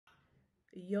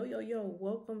Yo, yo, yo,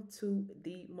 welcome to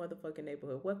the motherfucking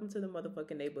neighborhood. Welcome to the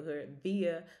motherfucking neighborhood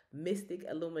via Mystic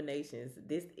Illuminations.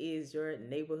 This is your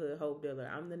neighborhood hope dealer.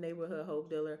 I'm the neighborhood hope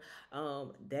dealer.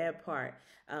 That part.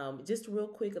 Just real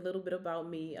quick, a little bit about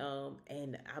me. I'm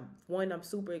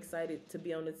super excited to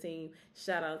be on the team.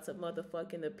 Shout out to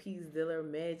motherfucking the Peace Dealer,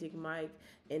 Magic Mike,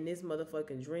 and this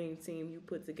motherfucking dream team you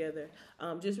put together.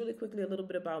 Just really quickly, a little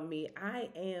bit about me. I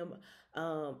am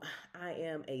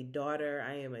a daughter.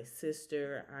 I am a sister.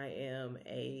 I am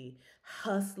a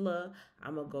hustler.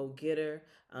 I'm a go getter.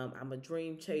 I'm a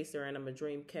dream chaser and I'm a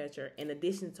dream catcher. In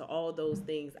addition to all those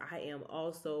things, I am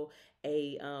also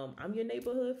I'm your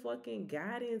neighborhood fucking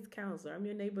guidance counselor. I'm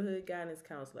your neighborhood guidance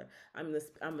counselor.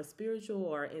 I'm a spiritual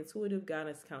or intuitive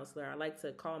guidance counselor. I like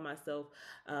to call myself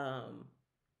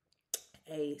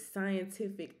a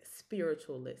scientific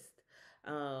spiritualist.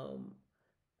 Um,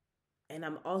 and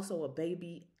I'm also a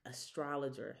baby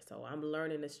astrologer. So I'm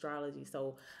learning astrology.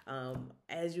 So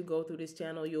as you go through this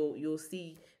channel, you'll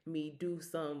see me do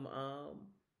some.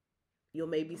 You'll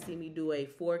maybe see me do a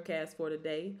forecast for the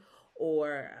day,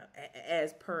 or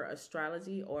as per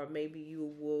astrology, or maybe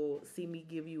you will see me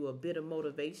give you a bit of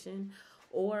motivation,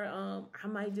 or I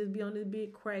might just be on this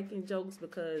big cracking jokes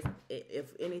because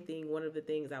if anything, one of the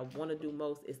things I want to do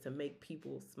most is to make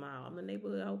people smile. I'm the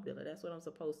neighborhood hope dealer. That's what I'm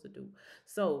supposed to do.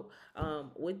 So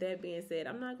with that being said,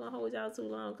 I'm not gonna hold y'all too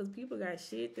long because people got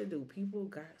shit to do. People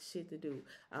got shit to do.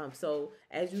 So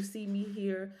as you see me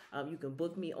here, you can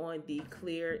book me on the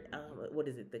clear. What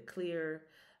is it? The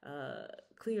uh,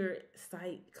 clear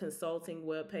site consulting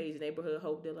webpage, neighborhood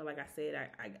hope dealer. Like I said,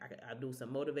 I do some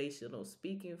motivational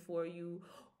speaking for you,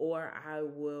 or I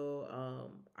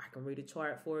can read a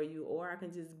chart for you, or I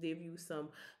can just give you some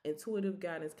intuitive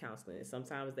guidance counseling.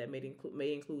 Sometimes that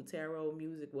may include tarot,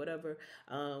 music, whatever.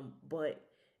 But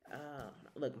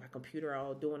look, my computer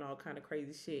all doing all kind of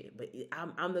crazy shit, but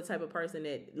I'm the type of person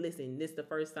that, listen, this the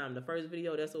first time, the first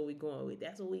video, that's what we going with.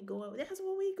 That's what we going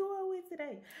with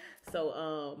today.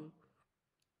 So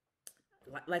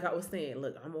like I was saying,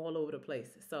 look, I'm all over the place.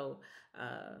 So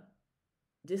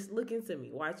just look into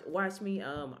me. Watch me.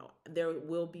 There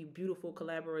will be beautiful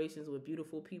collaborations with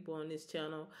beautiful people on this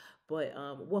channel. But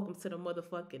welcome to the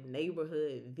motherfucking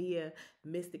neighborhood via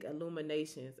Mystic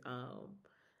Illuminations.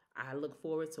 I look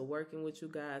forward to working with you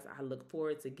guys. I look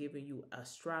forward to giving you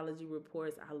astrology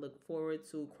reports. I look forward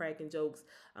to cracking jokes.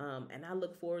 And I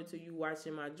look forward to you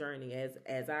watching my journey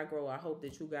as I grow. I hope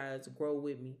that you guys grow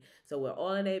with me. So with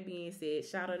all of that being said,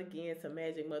 shout out again to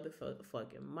Magic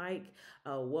Motherfucking Mike.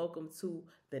 Welcome to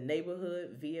the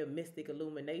neighborhood via Mystic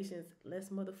Illuminations. Let's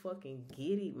motherfucking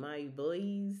get it, my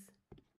boys.